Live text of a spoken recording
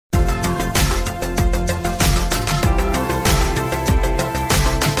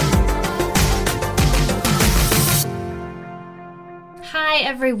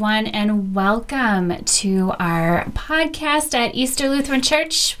everyone, and welcome to our podcast at Easter Lutheran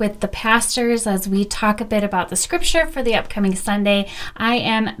Church with the pastors as we talk a bit about the scripture for the upcoming Sunday. I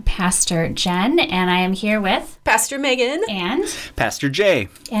am Pastor Jen, and I am here with Pastor Megan and Pastor Jay.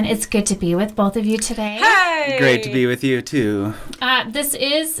 And it's good to be with both of you today. Hi! Great to be with you, too. This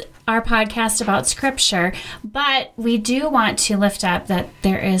is our podcast about scripture, but we do want to lift up that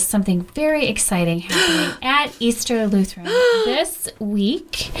there is something very exciting happening at Easter Lutheran this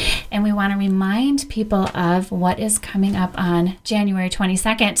week, and we want to remind people of what is coming up on January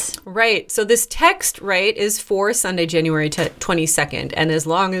 22nd. Right. So this text, right, is for Sunday, January 22nd. And as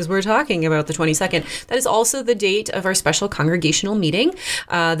long as we're talking about the 22nd, that is also the date of our special congregational meeting.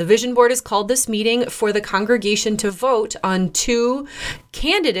 The vision board has called this meeting for the congregation to vote on two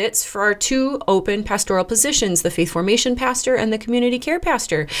candidates for our two open pastoral positions, the faith formation pastor and the community care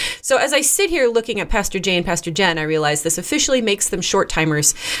pastor. So as I sit here looking at Pastor Jay and Pastor Jen, I realize this officially makes them short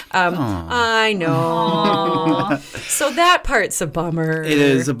timers. I know. So that part's a bummer. It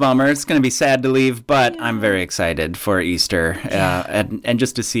is a bummer. It's going to be sad to leave, but I'm very excited for Easter and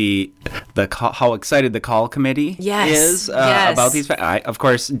just to see how excited the call committee is about these. Of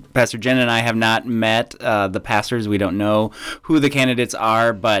course, Pastor Jen and I have not met the pastors. We don't know who the candidates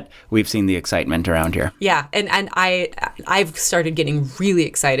are, but we've seen the excitement around here. Yeah, and I've started getting really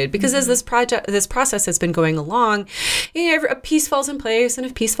excited because as this process has been going along, a piece falls in place and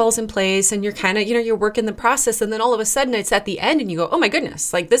a piece falls in place, and you're kind of you're working the process, and then all of a sudden it's at the end, and you go, oh my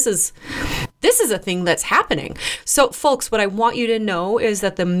goodness, like this is a thing that's happening. So, folks, what I want you to know is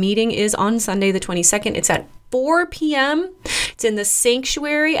that the meeting is on Sunday, the 22nd. It's at 4 p.m. It's in the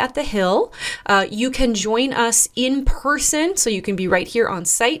sanctuary at the Hill. You can join us in person, so you can be right here on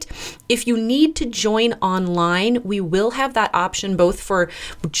site. If you need to join online, we will have that option both for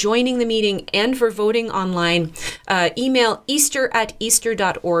joining the meeting and for voting online. Email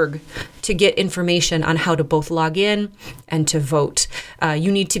easter@easter.org to get information on how to both log in and to vote.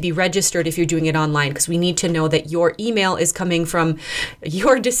 You need to be registered if you're doing it online because we need to know that your email is coming from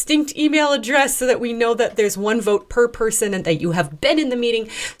your distinct email address so that we know that there's one vote per person and that you have been in the meeting.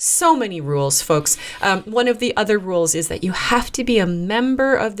 So many rules, folks. One of the other rules is that you have to be a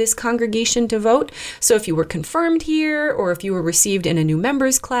member of this congregation to vote. So if you were confirmed here or if you were received in a new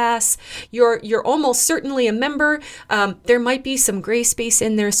members class, you're almost certainly a member. There might be some gray space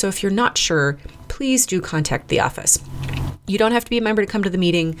in there. So if you're not sure, please do contact the office. You don't have to be a member to come to the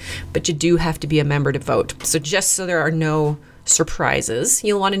meeting, but you do have to be a member to vote. So just so there are no surprises,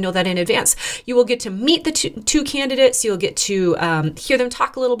 you'll want to know that in advance. You will get to meet the two candidates. You'll get to hear them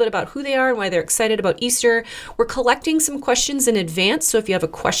talk a little bit about who they are and why they're excited about Easter. We're collecting some questions in advance, so if you have a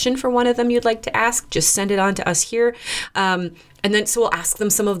question for one of them you'd like to ask, just send it on to us here. And then so we'll ask them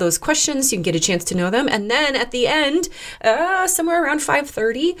some of those questions. You can get a chance to know them. And then at the end, somewhere around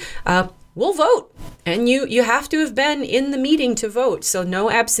 5:30, we'll vote. And you have to have been in the meeting to vote. So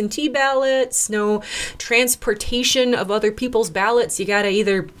no absentee ballots, no transportation of other people's ballots. You got to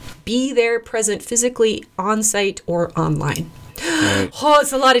either be there present physically on site or online. Right. Oh,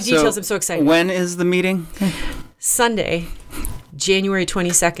 it's a lot of details. I'm so excited. When is the meeting? Sunday, January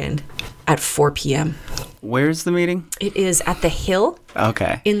 22nd at 4 p.m. Where's the meeting? It is at the Hill.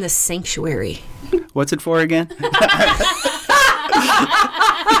 Okay. In the sanctuary. What's it for again?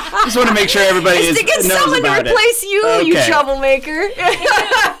 Just want to make sure everybody knows about it. It's to get someone to replace you, okay. You troublemaker.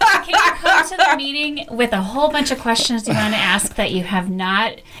 Can you come to the meeting with a whole bunch of questions you want to ask that you have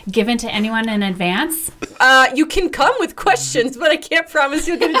not given to anyone in advance? You can come with questions, but I can't promise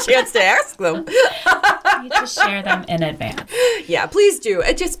you'll get a chance to ask them. You need to share them in advance. Yeah, please do.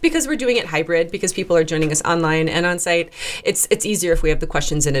 Just because we're doing it hybrid, because people are joining us online and on site, it's easier if we have the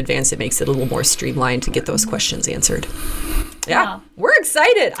questions in advance. It makes it a little more streamlined to get those questions answered. Yeah, well, we're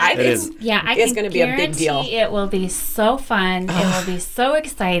excited. It's going to be a big deal. It will be so fun. It will be so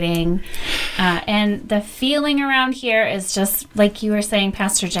exciting. And the feeling around here is just, like you were saying,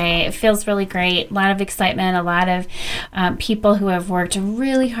 Pastor Jay, it feels really great. A lot of excitement, a lot of people who have worked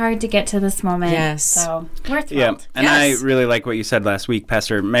really hard to get to this moment. Yes. So we're thrilled. Yeah, and I really like what you said last week,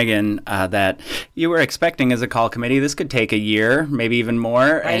 Pastor Megan, that you were expecting as a call committee, this could take a year, maybe even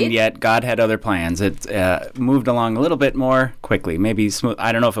more, right? And yet God had other plans. It moved along a little bit more quickly, maybe smooth.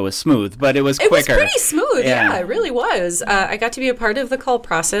 I don't know if it was smooth, but it was quicker. It was pretty smooth. Yeah, it really was. I got to be a part of the call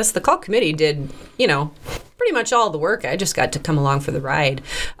process. The call committee did, pretty much all the work. I just got to come along for the ride.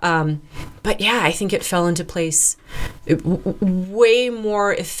 But yeah, I think it fell into place way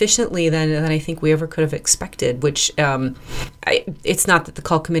more efficiently than I think we ever could have expected, which it's not that the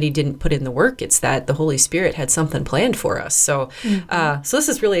call committee didn't put in the work. It's that the Holy Spirit had something planned for us. So, so this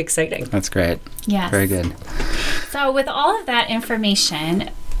is really exciting. That's great. Yes. Very good. So with all of that information,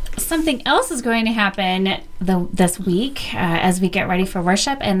 something else is going to happen this week as we get ready for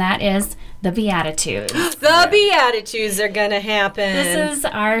worship, and that is the Beatitudes. The Beatitudes are going to happen. This is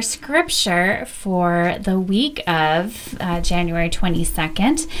our scripture for the week of January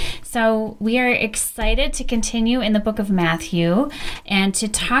 22nd. So we are excited to continue in the book of Matthew and to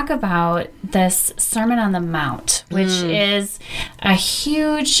talk about this Sermon on the Mount, which is a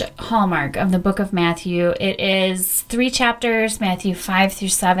huge hallmark of the book of Matthew. It is 3 chapters, Matthew 5 through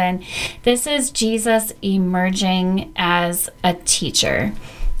 7. This is Jesus emerging as a teacher.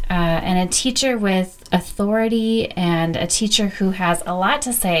 And a teacher with authority, and a teacher who has a lot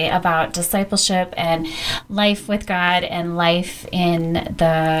to say about discipleship and life with God and life in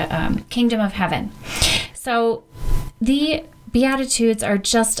the kingdom of heaven. So the Beatitudes are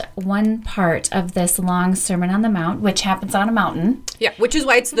just one part of this long Sermon on the Mount, which happens on a mountain. Yeah, which is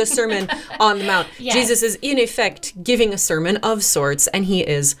why it's the Sermon on the Mount. Yes. Jesus is, in effect, giving a sermon of sorts, and he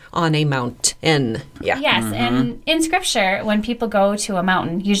is on a mountain. Yeah. Yes, and in Scripture, when people go to a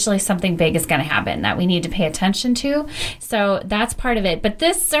mountain, usually something big is going to happen that we need to pay attention to. So that's part of it. But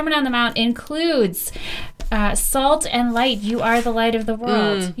this Sermon on the Mount includes salt and light. You are the light of the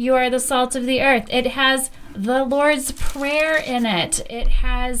world. You are the salt of the earth. It has the Lord's Prayer in it. It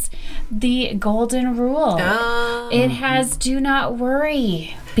has the golden rule. It has do not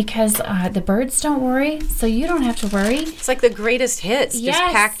worry, because the birds don't worry, so you don't have to worry. It's like the greatest hits, just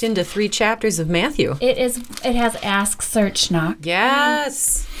packed into 3 chapters of Matthew. It has ask, search, knock.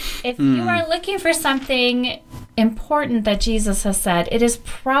 Yes. If you are looking for something important that Jesus has said, it is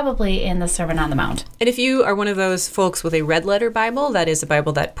probably in the Sermon on the Mount. And if you are one of those folks with a red letter Bible, that is a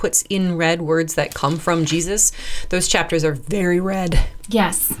Bible that puts in red words that come from Jesus, those chapters are very red.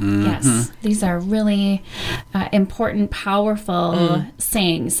 Yes, yes. These are really important, powerful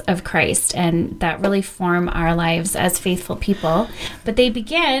sayings of Christ, and that really form our lives as faithful people. But they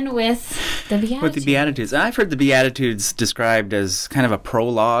begin with the Beatitudes. With the Beatitudes. I've heard the Beatitudes described as kind of a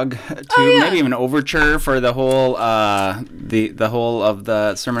prologue to maybe even an overture for the whole the whole of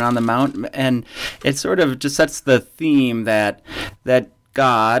the Sermon on the Mount, and it sort of just sets the theme that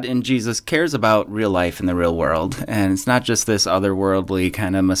God and Jesus cares about real life in the real world. And it's not just this otherworldly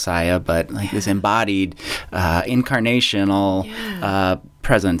kind of Messiah, but like this embodied, incarnational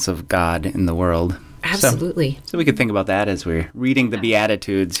presence of God in the world. Absolutely. So we could think about that as we're reading the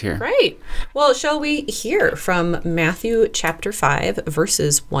Beatitudes here. Right. Well, shall we hear from Matthew chapter 5,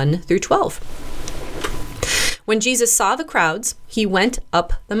 verses 1 through 12? When Jesus saw the crowds, he went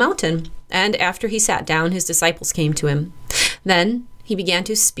up the mountain, and after he sat down, his disciples came to him. Then he began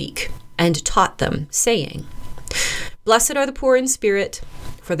to speak and taught them, saying, "Blessed are the poor in spirit,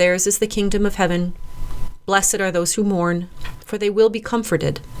 for theirs is the kingdom of heaven. Blessed are those who mourn, for they will be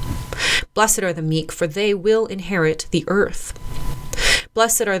comforted. Blessed are the meek, for they will inherit the earth.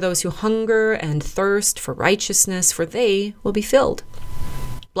 Blessed are those who hunger and thirst for righteousness, for they will be filled.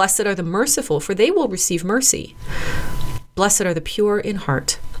 Blessed are the merciful, for they will receive mercy. Blessed are the pure in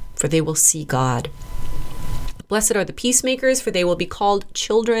heart, for they will see God. Blessed are the peacemakers, for they will be called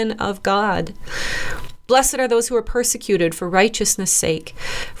children of God. Blessed are those who are persecuted for righteousness' sake,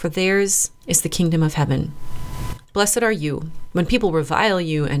 for theirs is the kingdom of heaven. Blessed are you when people revile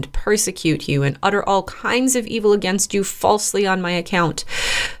you and persecute you and utter all kinds of evil against you falsely on my account.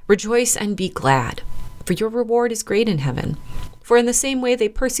 Rejoice and be glad, for your reward is great in heaven. For in the same way they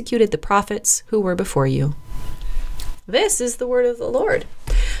persecuted the prophets who were before you." This is the word of the Lord.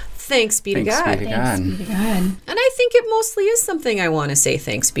 Thanks be to God. Thanks be to God. Thanks be to God. And I think it mostly is something I want to say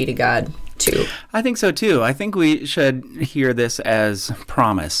thanks be to God to. I think so too. I think we should hear this as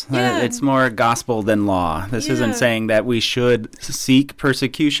promise. Yeah. It's more gospel than law. This isn't saying that we should seek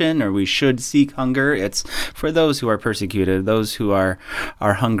persecution or we should seek hunger. It's for those who are persecuted, those who are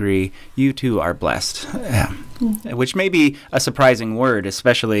hungry, you too are blessed. Which may be a surprising word,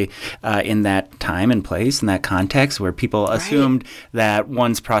 especially in that time and place, in that context where people assumed that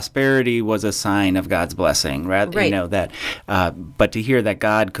one's prosperity was a sign of God's blessing. Rather, that. But to hear that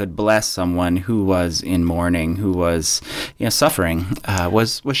God could bless someone who was in mourning, who was suffering,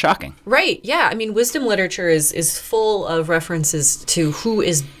 was shocking. Right. Yeah. I mean, wisdom literature is full of references to who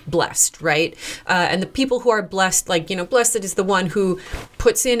is blessed, right? And the people who are blessed, blessed is the one who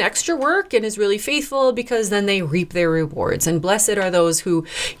puts in extra work and is really faithful, because then they reap their rewards. And blessed are those who,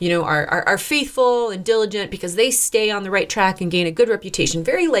 are faithful and diligent, because they stay on the right track and gain a good reputation.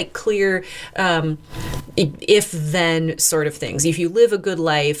 Very clear if-then sort of things. If you live a good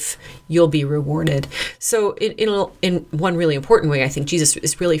life, you'll be rewarded. So in one really important way, I think Jesus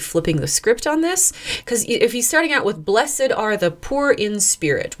is really flipping the script on this, because if he's starting out with blessed are the poor in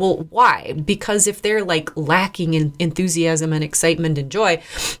spirit, well, why? Because if they're lacking in enthusiasm and excitement and joy,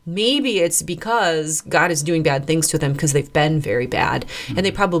 maybe it's because God is doing bad things to them because they've been very bad, and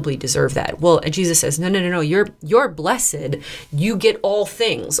they probably deserve that. Well, and Jesus says, no, you're blessed. You get all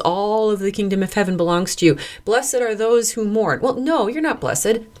things. All of the kingdom of heaven belongs to you. Blessed are those who mourn. Well, no, you're not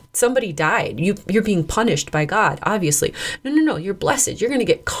blessed. Somebody died. You're being punished by God, obviously. No, you're blessed. You're going to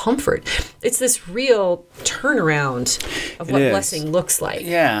get comfort. It's this real turnaround of what blessing looks like.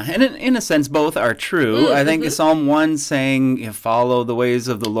 Yeah, and in a sense, both are true. Mm-hmm. I think Psalm 1 saying, follow the ways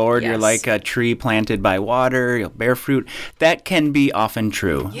of the Lord. Yes. You're like a tree planted by water. You'll bear fruit. That can be often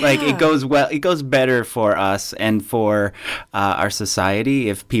true. Yeah. It goes better for us and for our society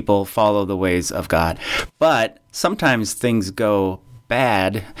if people follow the ways of God. But sometimes things go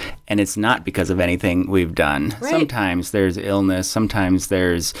bad, and it's not because of anything we've done. Right. Sometimes there's illness, sometimes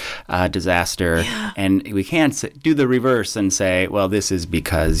there's disaster, and we can't do the reverse and say, well, this is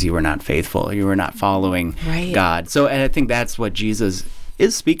because you were not faithful, you were not following God. So, and I think that's what Jesus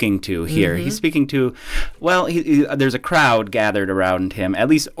is speaking to here. Mm-hmm. He's speaking to, there's a crowd gathered around him, at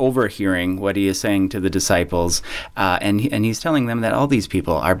least overhearing what he is saying to the disciples, and he's telling them that all these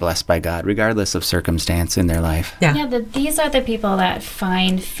people are blessed by God, regardless of circumstance in their life. That these are the people that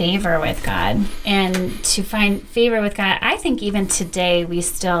find favor with God. And to find favor with God, I think even today we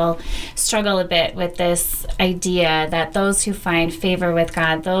still struggle a bit with this idea that those who find favor with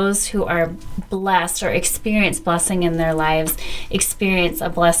God, those who are blessed or experience blessing in their lives, experience a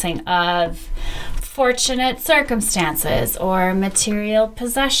blessing of fortunate circumstances or material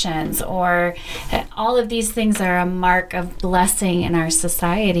possessions, or all of these things are a mark of blessing in our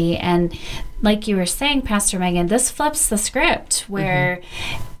society. And like you were saying, Pastor Megan, this flips the script where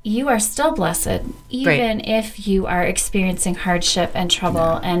you are still blessed, even if you are experiencing hardship and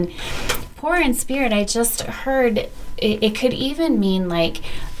trouble. And poor in spirit, I just heard it could even mean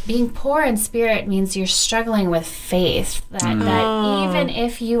being poor in spirit means you're struggling with faith. That even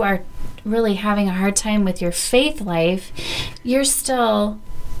if you are really having a hard time with your faith life, you're still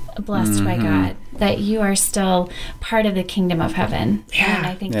blessed by God. That you are still part of the kingdom of heaven. Yeah. And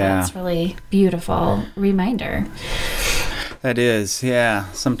I think that's really beautiful reminder. That is,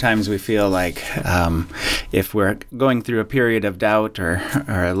 yeah. Sometimes we feel like if we're going through a period of doubt or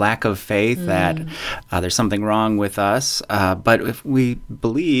a lack of faith, that there's something wrong with us. But if we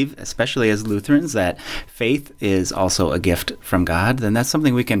believe, especially as Lutherans, that faith is also a gift from God, then that's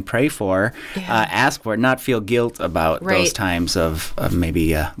something we can pray for, ask for, not feel guilt about those times of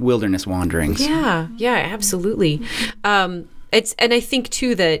maybe wilderness wanderings. Yeah, absolutely. And I think,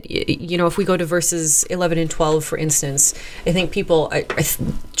 too, that, if we go to verses 11 and 12, for instance, I think people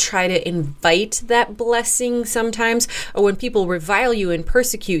try to invite that blessing sometimes. Or when people revile you and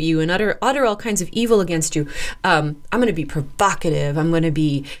persecute you and utter all kinds of evil against you, I'm going to be provocative. I'm going to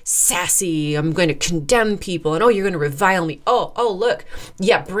be sassy. I'm going to condemn people. And, you're going to revile me. Oh, look.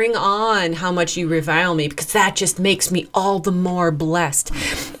 Yeah, bring on how much you revile me, because that just makes me all the more blessed.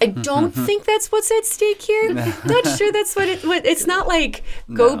 I don't think that's what's at stake here. Not sure that's what it's not like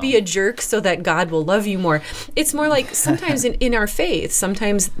go be a jerk so that God will love you more. It's more like sometimes in our faith,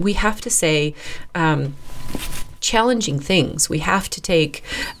 sometimes we have to say challenging things. We have to take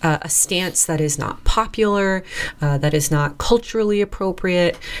a stance that is not popular, that is not culturally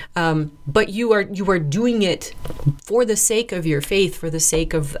appropriate, but you are doing it for the sake of your faith, for the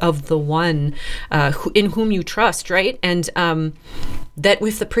sake of the one in whom you trust, right? And that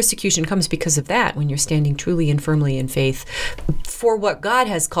if the persecution comes because of that, when you're standing truly and firmly in faith for what God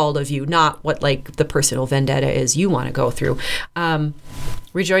has called of you, not what the personal vendetta is you want to go through,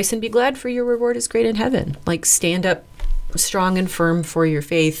 rejoice and be glad, for your reward is great in heaven. Stand up strong and firm for your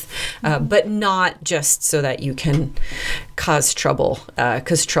faith, but not just so that you can cause trouble,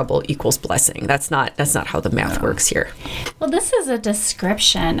 because trouble equals blessing. That's not how the math works here. Well, this is a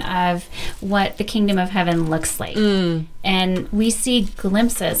description of what the kingdom of heaven looks like. And we see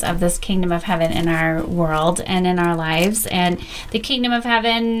glimpses of this kingdom of heaven in our world and in our lives. And the kingdom of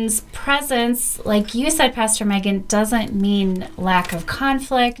heaven's presence, like you said, Pastor Megan, doesn't mean lack of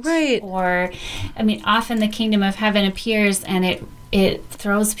conflict. Right. Or, often the kingdom of heaven appears and it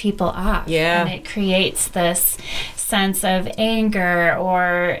throws people off. Yeah. And it creates this sense of anger,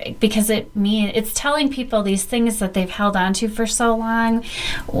 or because it's telling people these things that they've held on to for so long,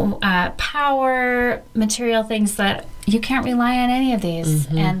 power, material things, that you can't rely on any of these,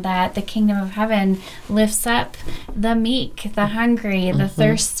 and that the kingdom of heaven lifts up the meek, the hungry, the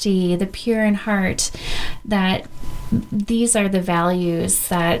thirsty, the pure in heart, that these are the values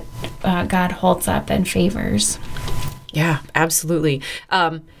that God holds up and favors. Yeah, absolutely.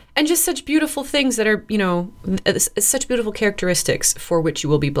 And just such beautiful things that are, such beautiful characteristics for which you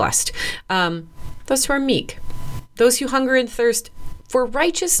will be blessed. Those who are meek, those who hunger and thirst for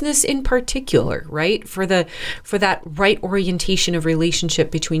righteousness in particular, right? For that right orientation of relationship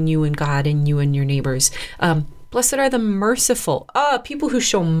between you and God and you and your neighbors. Blessed are the merciful. People who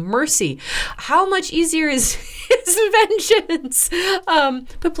show mercy. How much easier is vengeance?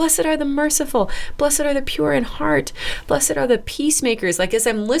 But blessed are the merciful. Blessed are the pure in heart. Blessed are the peacemakers. Like, as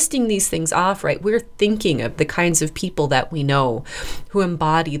I'm listing these things off, right, we're thinking of the kinds of people that we know who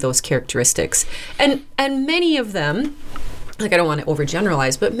embody those characteristics. And many of them, like, I don't want to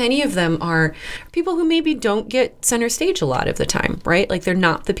overgeneralize, but many of them are people who maybe don't get center stage a lot of the time, right? Like, they're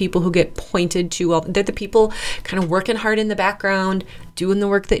not the people who get pointed to. They're the people kind of working hard in the background, doing the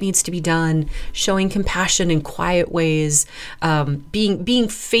work that needs to be done, showing compassion in quiet ways, being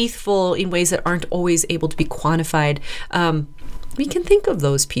faithful in ways that aren't always able to be quantified. We can think of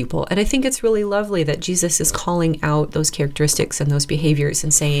those people. And I think it's really lovely that Jesus is calling out those characteristics and those behaviors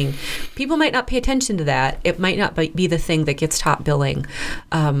and saying, people might not pay attention to that. It might not be the thing that gets top billing.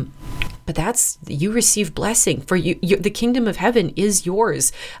 But you receive blessing. For you, the kingdom of heaven is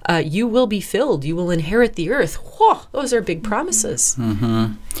yours. You will be filled. You will inherit the earth. Whoa, those are big promises.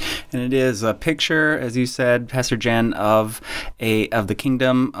 Mm-hmm. And it is a picture, as you said, Pastor Jen, of the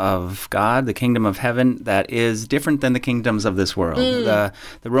kingdom of God, the kingdom of heaven, that is different than the kingdoms of this world. The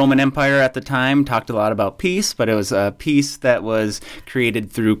Roman Empire at the time talked a lot about peace, but it was a peace that was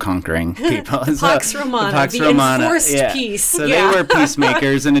created through conquering people. Pax Romana, the enforced peace. So they were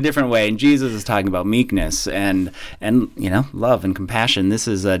peacemakers in a different way. And Jesus is talking about meekness and love and compassion. This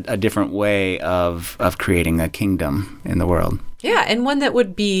is a different way of creating a kingdom in the world. Yeah, and one that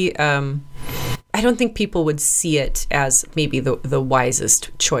would be, I don't think people would see it as maybe the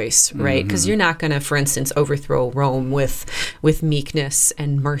wisest choice, right? Because you're not going to, for instance, overthrow Rome with meekness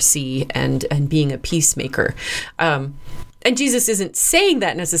and mercy and being a peacemaker. And Jesus isn't saying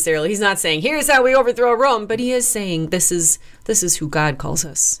that necessarily. He's not saying, here's how we overthrow Rome, but he is saying this is who God calls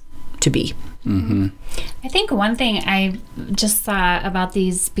us to be. Mm-hmm. I think one thing I just saw about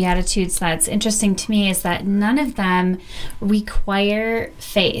these Beatitudes that's interesting to me is that none of them require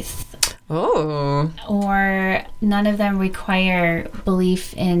faith. Oh. Or none of them require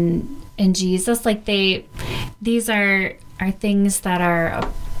belief in Jesus. Like, these are things that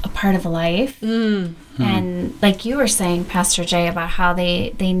are a part of life. Mm-hmm. And like you were saying, Pastor Jay, about how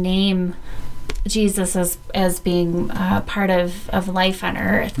they name Jesus as being part of life on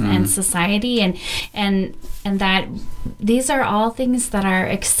earth and society, and that these are all things that are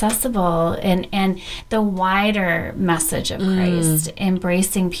accessible, and the wider message of Christ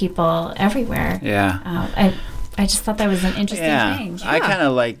embracing people everywhere. Yeah. I just thought that was an interesting thing. I kind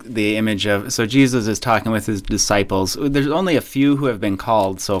of like the image of, so Jesus is talking with his disciples. There's only a few who have been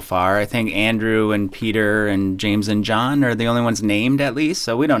called so far. I think Andrew and Peter and James and John are the only ones named, at least.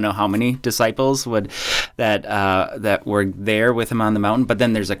 So we don't know how many disciples that were there with him on the mountain. But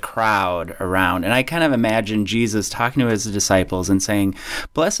then there's a crowd around. And I kind of imagine Jesus talking to his disciples and saying,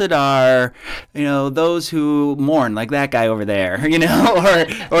 blessed are, those who mourn, like that guy over there,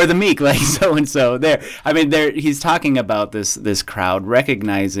 or the meek, like so-and-so there. I mean, he's talking about this crowd,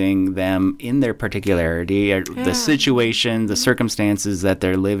 recognizing them in their particularity, or the situation, the circumstances that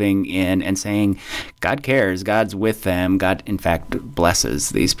they're living in, and saying, God cares, God's with them, God, in fact,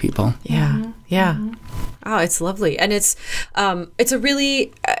 blesses these people. Yeah, yeah. Mm-hmm. Oh, it's lovely. And it's a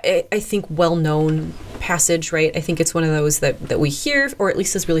really, I think, well-known passage, right? I think it's one of those that we hear, or at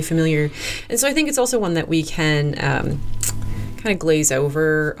least is really familiar. And so I think it's also one that we can kind of glaze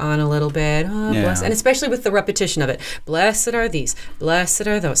over on a little bit. Blessed. And especially with the repetition of it. Blessed are these. Blessed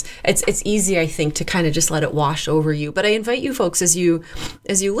are those. It's easy, I think, to kind of just let it wash over you. But I invite you folks, as you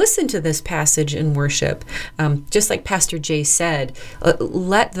listen to this passage in worship, just like Pastor Jay said,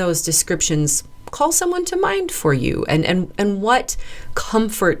 let those descriptions call someone to mind for you, and what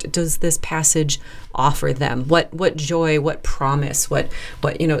comfort does this passage offer them? What joy, what promise, what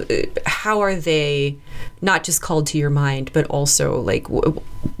how are they not just called to your mind, but also like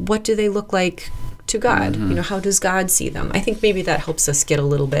what do they look like to God? Mm-hmm. How does God see them? I think maybe that helps us get a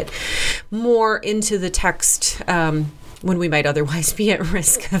little bit more into the text. when we might otherwise be at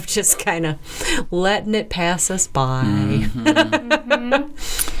risk of just kind of letting it pass us by.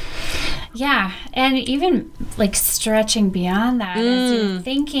 Yeah, and even like stretching beyond that, as you're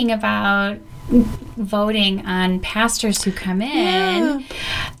thinking about voting on pastors who come in,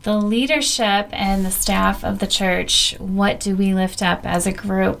 the leadership and the staff of the church, what do we lift up as a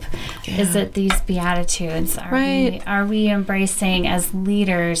group? Is it these Beatitudes? Are we embracing as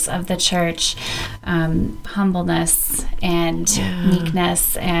leaders of the church humbleness and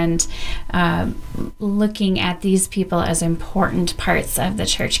meekness and looking at these people as important parts of the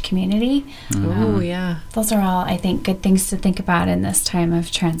church community? Those are all, I think, good things to think about in this time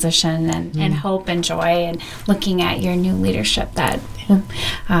of transition and hope and joy, and looking at your new leadership that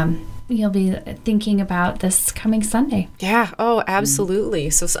you'll be thinking about this coming Sunday. Yeah. Oh,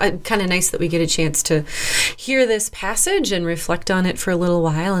 absolutely. So kind of nice that we get a chance to hear this passage and reflect on it for a little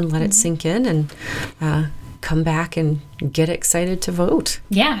while and let it sink in and come back and get excited to vote.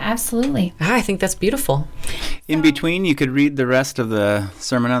 Yeah, absolutely. I think that's beautiful. In between, you could read the rest of the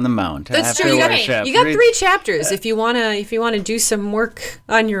Sermon on the Mount. That's true. You got 3 chapters if you wanna do some work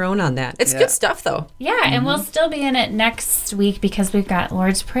on your own on that. It's good stuff though. Yeah, and we'll still be in it next week because we've got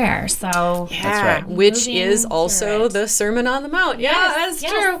Lord's Prayer. So that's right. Which is also the Sermon on the Mount. Yeah, that's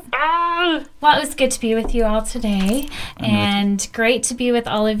true. Well, it was good to be with you all today, and great to be with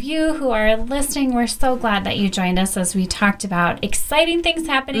all of you who are listening. We're so glad that you joined us as we talked about exciting things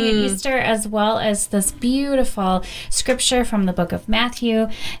happening at Easter, as well as this beautiful scripture from the book of Matthew.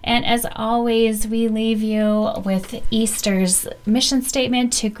 And as always, we leave you with Easter's mission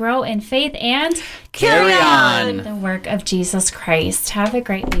statement: to grow in faith and carry on the work of Jesus Christ. Have a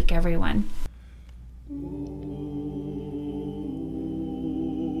great week, everyone.